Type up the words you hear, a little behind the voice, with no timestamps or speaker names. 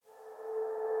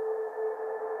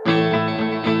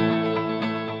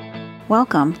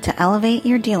Welcome to Elevate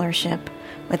Your Dealership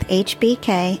with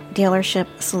HBK Dealership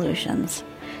Solutions.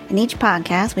 In each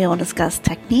podcast, we will discuss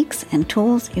techniques and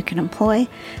tools you can employ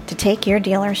to take your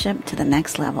dealership to the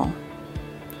next level.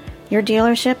 Your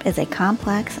dealership is a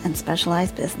complex and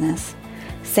specialized business.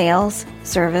 Sales,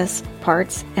 service,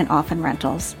 parts, and often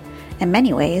rentals. In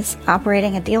many ways,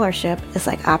 operating a dealership is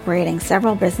like operating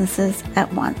several businesses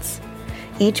at once,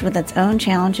 each with its own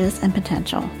challenges and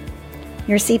potential.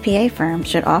 Your CPA firm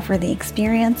should offer the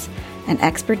experience and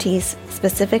expertise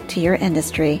specific to your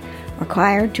industry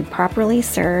required to properly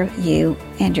serve you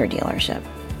and your dealership.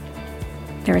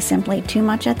 There is simply too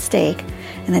much at stake,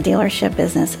 and the dealership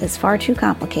business is far too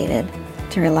complicated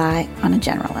to rely on a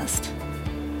generalist.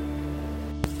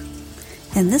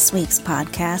 In this week's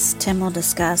podcast, Tim will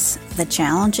discuss the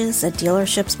challenges that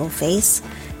dealerships will face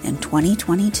in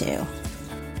 2022.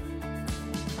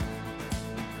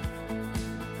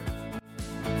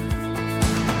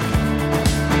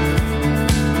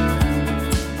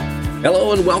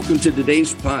 Hello and welcome to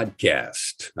today's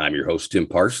podcast. I'm your host, Tim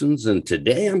Parsons, and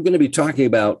today I'm going to be talking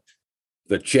about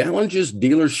the challenges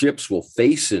dealerships will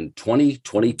face in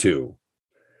 2022.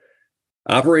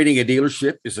 Operating a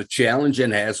dealership is a challenge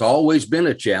and has always been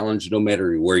a challenge no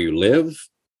matter where you live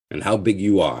and how big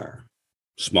you are.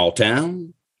 Small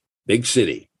town, big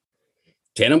city,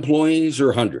 10 employees or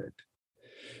 100.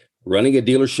 Running a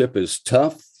dealership is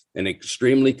tough and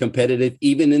extremely competitive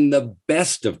even in the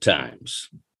best of times.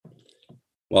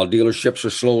 While dealerships are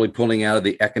slowly pulling out of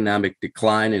the economic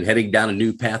decline and heading down a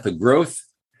new path of growth,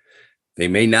 they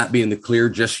may not be in the clear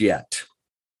just yet.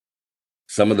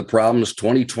 Some of the problems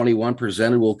 2021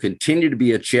 presented will continue to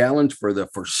be a challenge for the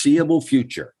foreseeable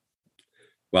future,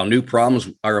 while new problems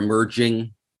are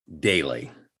emerging daily.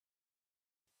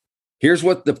 Here's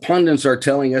what the pundits are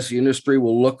telling us the industry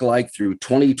will look like through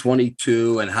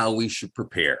 2022 and how we should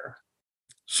prepare.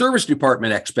 Service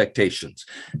department expectations.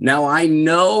 Now, I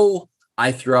know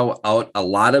I throw out a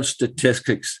lot of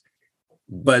statistics,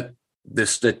 but the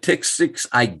statistics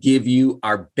I give you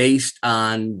are based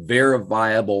on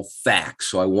verifiable facts.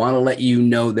 So I want to let you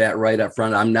know that right up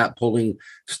front. I'm not pulling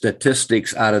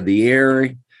statistics out of the air,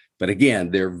 but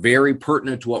again, they're very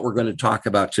pertinent to what we're going to talk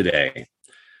about today.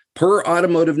 Per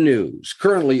Automotive News,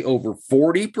 currently over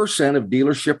 40% of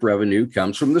dealership revenue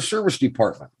comes from the service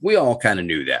department. We all kind of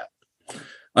knew that.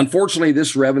 Unfortunately,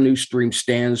 this revenue stream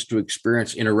stands to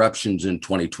experience interruptions in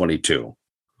 2022.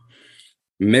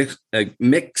 Mix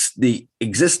the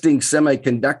existing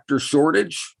semiconductor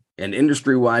shortage and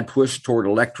industry-wide push toward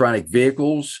electronic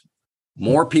vehicles,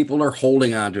 more people are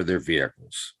holding on to their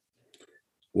vehicles.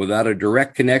 Without a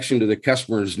direct connection to the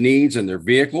customer's needs and their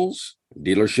vehicles,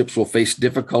 dealerships will face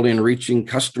difficulty in reaching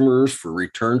customers for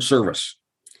return service.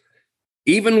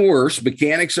 Even worse,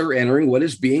 mechanics are entering what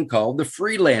is being called the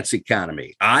freelance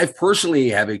economy. I personally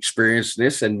have experienced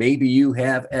this, and maybe you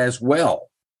have as well.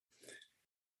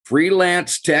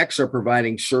 Freelance techs are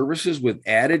providing services with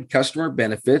added customer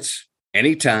benefits,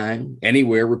 anytime,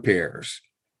 anywhere repairs.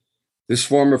 This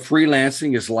form of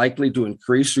freelancing is likely to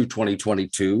increase through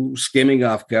 2022, skimming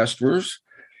off customers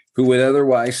who would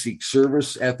otherwise seek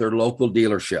service at their local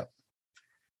dealership.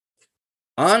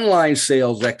 Online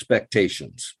sales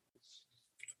expectations.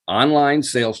 Online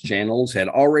sales channels had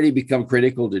already become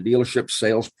critical to dealership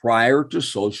sales prior to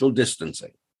social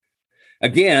distancing.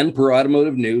 Again, per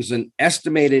Automotive News, an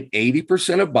estimated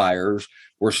 80% of buyers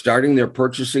were starting their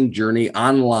purchasing journey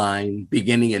online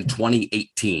beginning in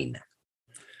 2018.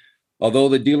 Although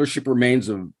the dealership remains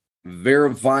a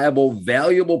verifiable,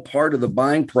 valuable part of the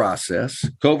buying process,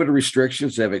 COVID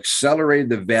restrictions have accelerated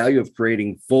the value of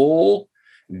creating full,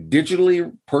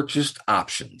 digitally purchased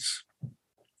options.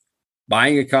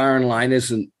 Buying a car online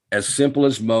isn't as simple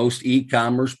as most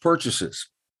e-commerce purchases,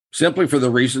 simply for the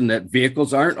reason that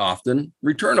vehicles aren't often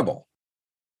returnable.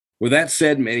 With that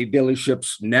said, many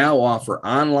dealerships now offer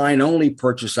online-only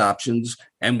purchase options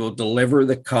and will deliver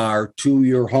the car to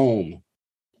your home.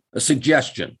 A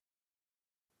suggestion: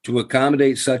 to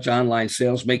accommodate such online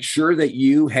sales, make sure that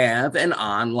you have an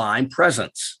online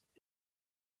presence.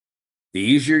 The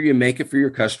easier you make it for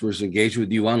your customers to engage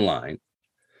with you online,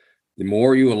 the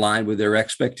more you align with their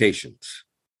expectations.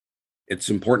 It's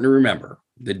important to remember,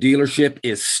 the dealership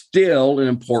is still an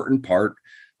important part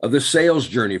of the sales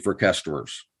journey for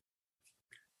customers.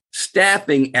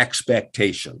 Staffing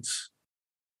expectations.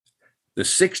 The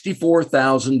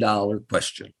 $64,000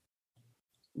 question.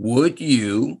 Would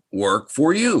you work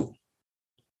for you?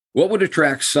 What would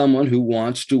attract someone who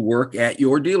wants to work at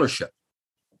your dealership?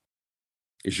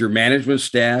 Is your management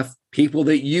staff people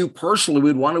that you personally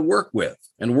would want to work with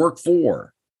and work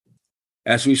for?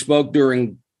 As we spoke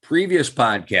during previous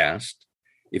podcast,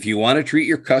 If you want to treat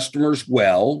your customers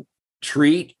well,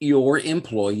 treat your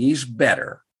employees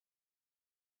better.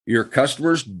 Your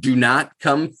customers do not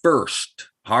come first.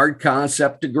 Hard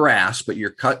concept to grasp, but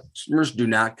your customers do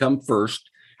not come first.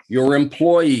 Your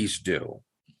employees do.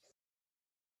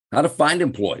 How to find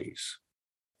employees.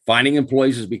 Finding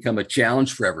employees has become a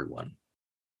challenge for everyone.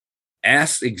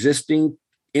 Ask existing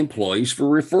employees for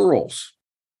referrals.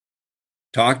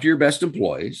 Talk to your best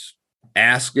employees.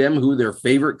 Ask them who their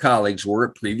favorite colleagues were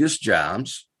at previous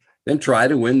jobs. Then try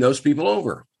to win those people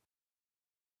over.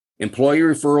 Employee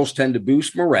referrals tend to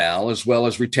boost morale as well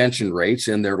as retention rates,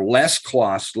 and they're less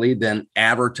costly than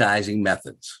advertising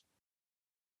methods.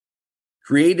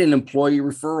 Create an employee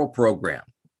referral program.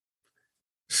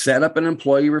 Set up an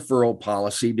employee referral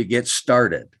policy to get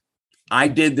started. I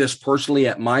did this personally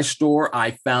at my store.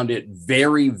 I found it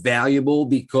very valuable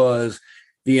because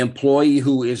the employee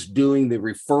who is doing the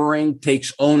referring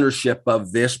takes ownership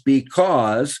of this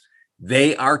because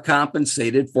they are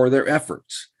compensated for their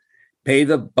efforts. Pay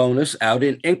the bonus out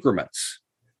in increments.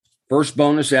 First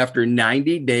bonus after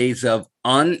 90 days of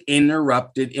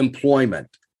uninterrupted employment.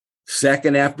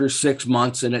 Second after 6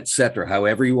 months, and et cetera,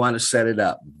 however you want to set it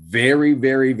up. Very,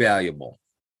 very valuable.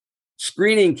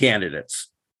 Screening candidates.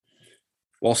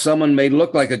 While someone may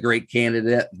look like a great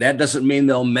candidate, that doesn't mean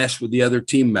they'll mesh with the other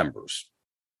team members.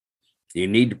 You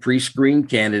need to pre-screen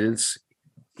candidates,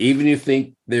 even if you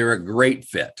think they're a great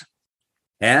fit.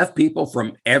 Have people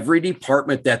from every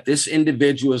department that this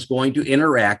individual is going to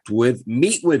interact with,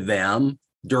 meet with them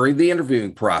during the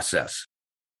interviewing process.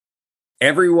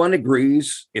 Everyone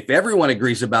agrees. If everyone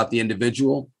agrees about the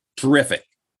individual, terrific.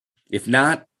 If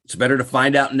not, it's better to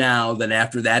find out now than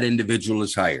after that individual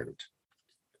is hired.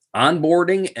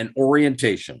 Onboarding and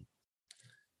orientation.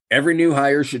 Every new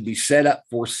hire should be set up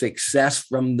for success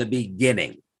from the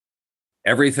beginning.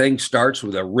 Everything starts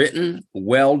with a written,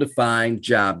 well-defined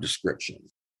job description.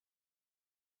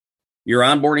 Your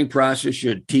onboarding process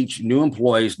should teach new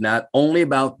employees not only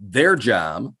about their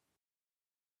job,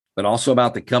 but also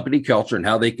about the company culture and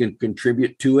how they can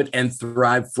contribute to it and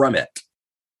thrive from it.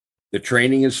 The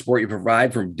training and support you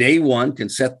provide from day one can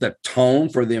set the tone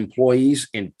for the employee's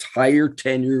entire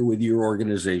tenure with your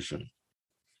organization.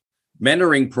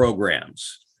 Mentoring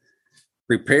programs.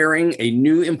 Preparing a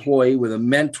new employee with a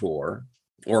mentor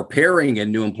or pairing a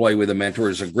new employee with a mentor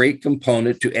is a great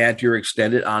component to add to your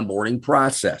extended onboarding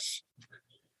process.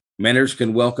 Mentors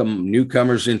can welcome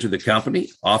newcomers into the company,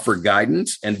 offer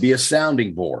guidance, and be a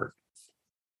sounding board.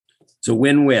 It's a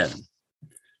win-win.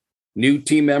 New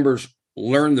team members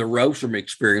learn the ropes from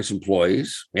experienced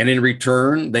employees, and in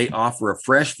return, they offer a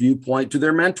fresh viewpoint to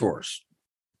their mentors.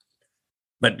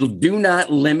 But do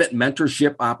not limit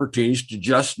mentorship opportunities to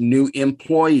just new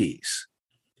employees.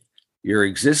 Your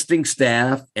existing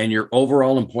staff and your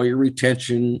overall employee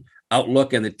retention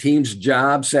outlook and the team's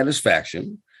job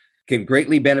satisfaction can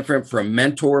greatly benefit from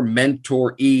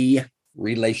mentor-mentoree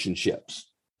relationships.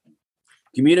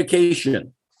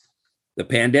 Communication. The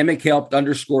pandemic helped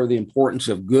underscore the importance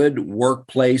of good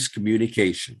workplace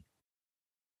communication.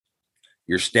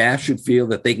 Your staff should feel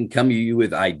that they can come to you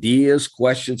with ideas,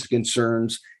 questions,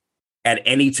 concerns at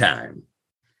any time.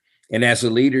 And as a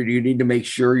leader, you need to make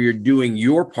sure you're doing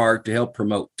your part to help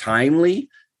promote timely,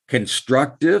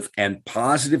 constructive, and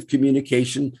positive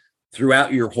communication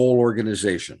throughout your whole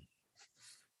organization.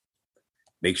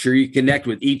 Make sure you connect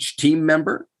with each team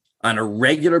member on a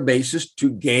regular basis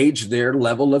to gauge their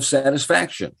level of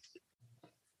satisfaction.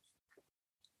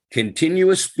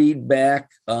 Continuous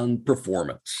feedback on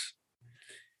performance.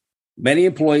 Many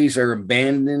employees are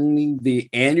abandoning the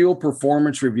annual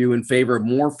performance review in favor of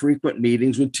more frequent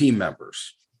meetings with team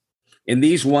members. In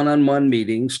these one-on-one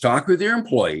meetings, talk with your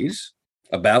employees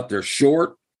about their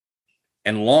short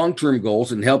and long-term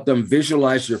goals and help them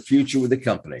visualize their future with the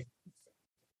company.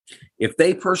 If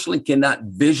they personally cannot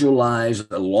visualize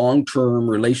a long-term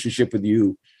relationship with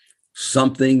you,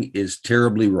 something is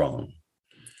terribly wrong.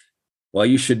 While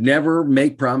you should never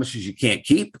make promises you can't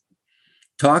keep,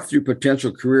 talk through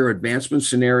potential career advancement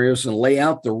scenarios and lay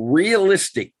out the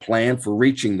realistic plan for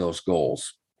reaching those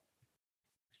goals.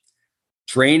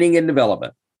 Training and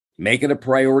development. Make it a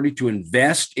priority to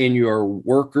invest in your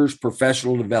workers'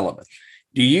 professional development.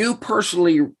 Do you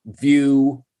personally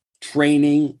view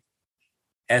training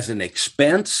as an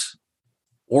expense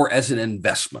or as an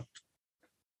investment?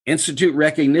 Institute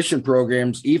recognition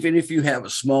programs, even if you have a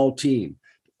small team.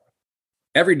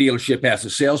 Every dealership has a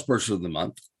salesperson of the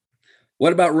month.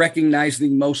 What about recognizing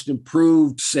the most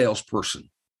improved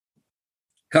salesperson?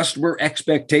 Customer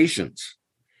expectations.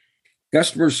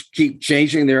 Customers keep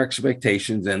changing their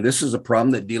expectations, and this is a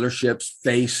problem that dealerships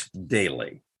face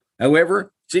daily.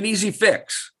 However, it's an easy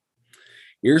fix.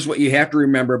 Here's what you have to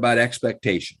remember about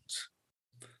expectations.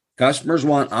 Customers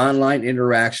want online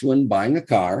interaction when buying a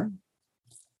car.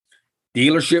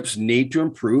 Dealerships need to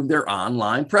improve their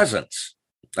online presence.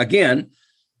 Again,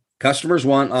 customers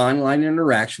want online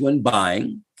interaction when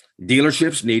buying.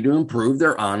 Dealerships need to improve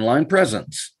their online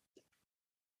presence.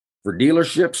 For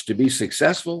dealerships to be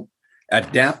successful,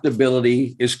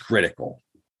 adaptability is critical.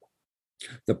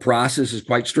 The process is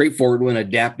quite straightforward when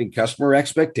adapting customer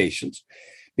expectations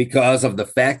because of the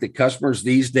fact that customers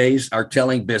these days are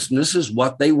telling businesses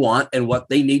what they want and what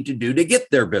they need to do to get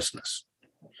their business.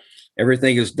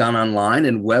 Everything is done online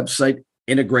and website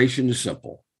integration is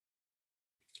simple.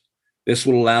 This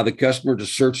will allow the customer to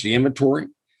search the inventory,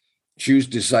 choose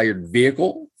desired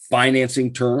vehicle,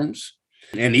 financing terms,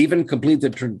 and even complete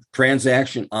the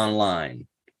transaction online.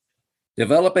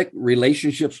 Developing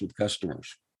relationships with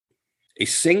customers. A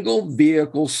single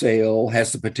vehicle sale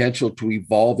has the potential to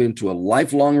evolve into a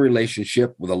lifelong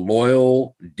relationship with a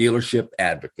loyal dealership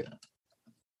advocate.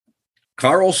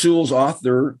 Carl Sewell's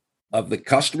author of The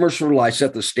Customers for Life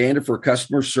set the standard for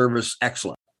customer service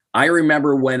excellence. I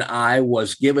remember when I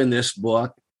was given this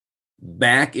book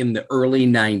back in the early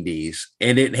 90s,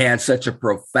 and it had such a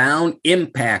profound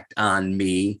impact on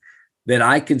me that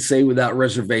I can say without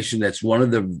reservation that's one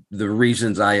of the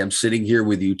reasons I am sitting here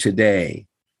with you today.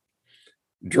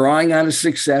 Drawing on his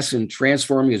success in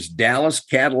transforming his Dallas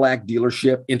Cadillac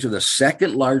dealership into the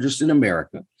second largest in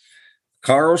America,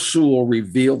 Carl Sewell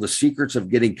revealed the secrets of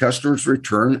getting customers to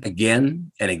return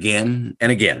again and again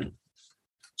and again.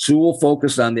 Sewell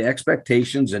focused on the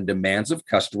expectations and demands of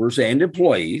customers and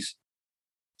employees,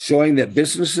 showing that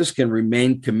businesses can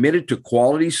remain committed to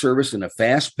quality service in a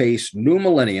fast-paced new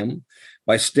millennium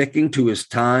by sticking to his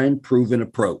time-proven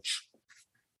approach.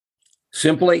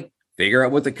 Simply figure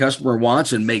out what the customer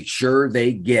wants and make sure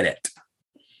they get it.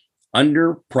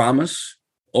 Under promise,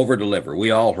 over deliver.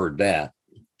 We all heard that.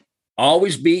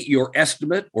 Always beat your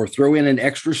estimate or throw in an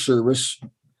extra service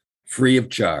free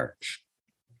of charge.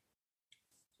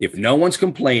 If no one's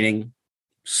complaining,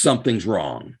 something's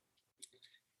wrong.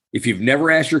 If you've never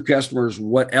asked your customers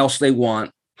what else they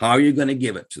want, how are you going to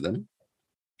give it to them?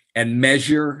 And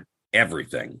measure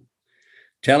everything.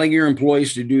 Telling your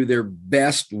employees to do their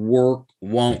best work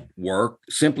won't work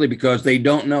simply because they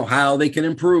don't know how they can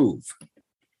improve.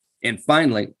 And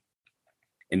finally,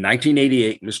 in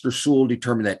 1988, Mr. Sewell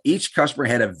determined that each customer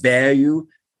had a value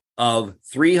of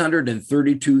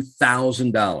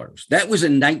 $332,000. That was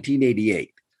in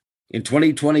 1988. In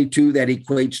 2022, that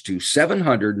equates to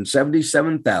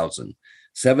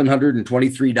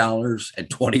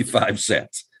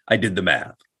 $777,723.25. I did the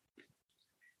math.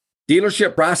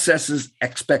 Dealership processes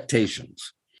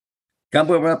expectations.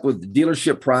 Coming up with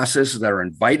dealership processes that are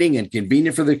inviting and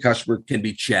convenient for the customer can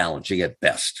be challenging at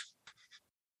best.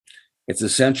 It's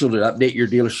essential to update your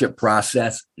dealership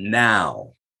process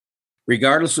now.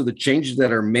 Regardless of the changes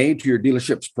that are made to your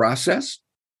dealership's process,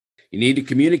 you need to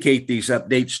communicate these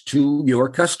updates to your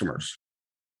customers.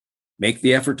 Make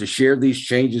the effort to share these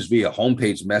changes via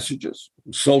homepage messages,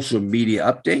 social media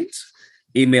updates,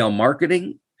 email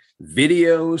marketing,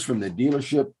 videos from the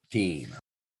dealership team.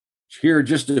 Here are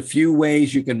just a few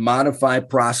ways you can modify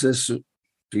process to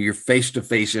your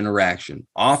face-to-face interaction.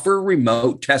 Offer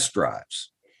remote test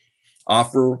drives.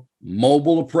 Offer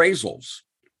mobile appraisals.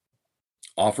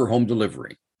 Offer home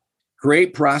delivery.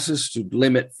 Create process to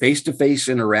limit face-to-face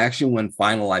interaction when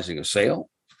finalizing a sale.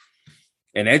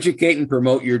 And educate and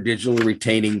promote your digital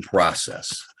retaining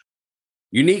process.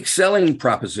 Unique selling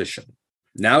proposition.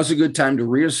 Now is a good time to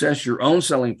reassess your own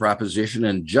selling proposition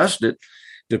and adjust it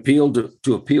to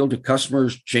appeal to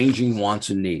customers' changing wants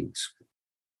and needs.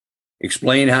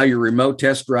 Explain how your remote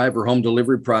test drive or home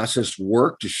delivery process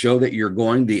work to show that you're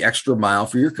going the extra mile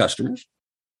for your customers.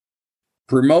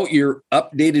 Promote your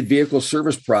updated vehicle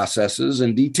service processes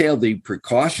and detail the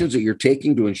precautions that you're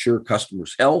taking to ensure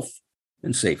customers' health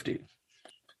and safety.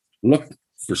 Look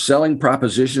for selling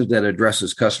propositions that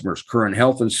addresses customers' current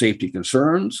health and safety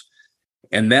concerns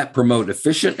and that promote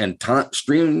efficient and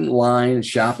streamlined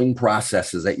shopping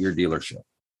processes at your dealership.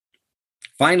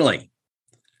 Finally,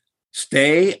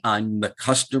 stay on the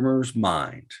customer's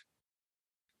mind.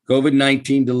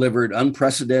 COVID-19 delivered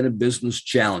unprecedented business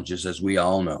challenges, as we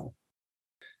all know.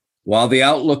 While the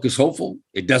outlook is hopeful,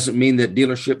 it doesn't mean that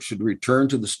dealerships should return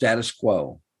to the status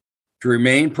quo. To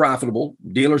remain profitable,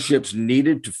 dealerships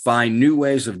needed to find new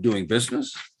ways of doing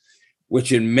business,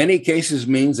 which in many cases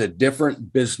means a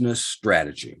different business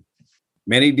strategy.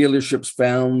 Many dealerships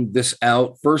found this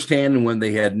out firsthand when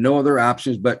they had no other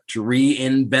options but to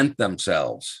reinvent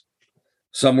themselves.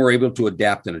 Some were able to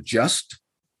adapt and adjust,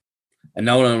 and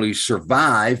not only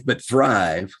survive, but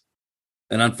thrive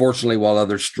and unfortunately, while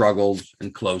others struggled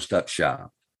and closed up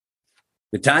shop.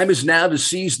 The time is now to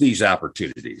seize these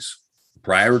opportunities.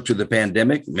 Prior to the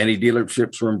pandemic, many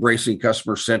dealerships were embracing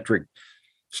customer-centric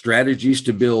strategies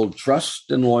to build trust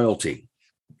and loyalty.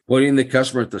 Putting the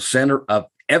customer at the center of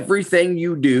everything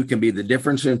you do can be the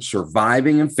difference in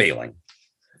surviving and failing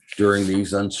during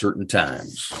these uncertain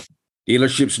times.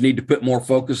 Dealerships need to put more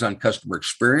focus on customer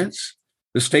experience.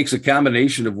 This takes a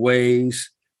combination of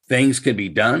ways things can be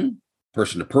done,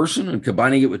 person to person, and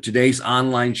combining it with today's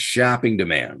online shopping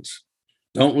demands.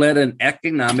 Don't let an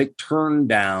economic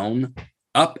turndown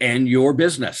upend your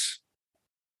business.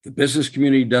 The business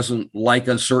community doesn't like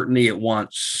uncertainty. It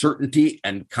wants certainty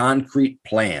and concrete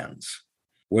plans.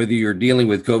 Whether you're dealing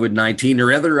with COVID-19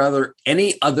 or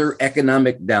any other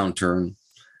economic downturn,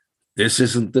 this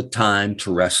isn't the time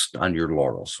to rest on your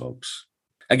laurels, folks.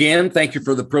 Again, thank you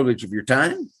for the privilege of your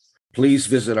time. Please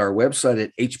visit our website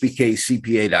at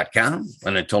hbkcpa.com.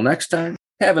 And until next time,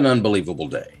 have an unbelievable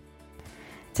day.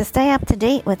 To stay up to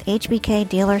date with HBK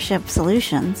Dealership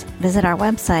Solutions, visit our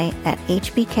website at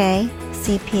hbkcpa.com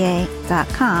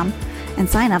and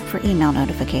sign up for email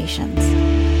notifications.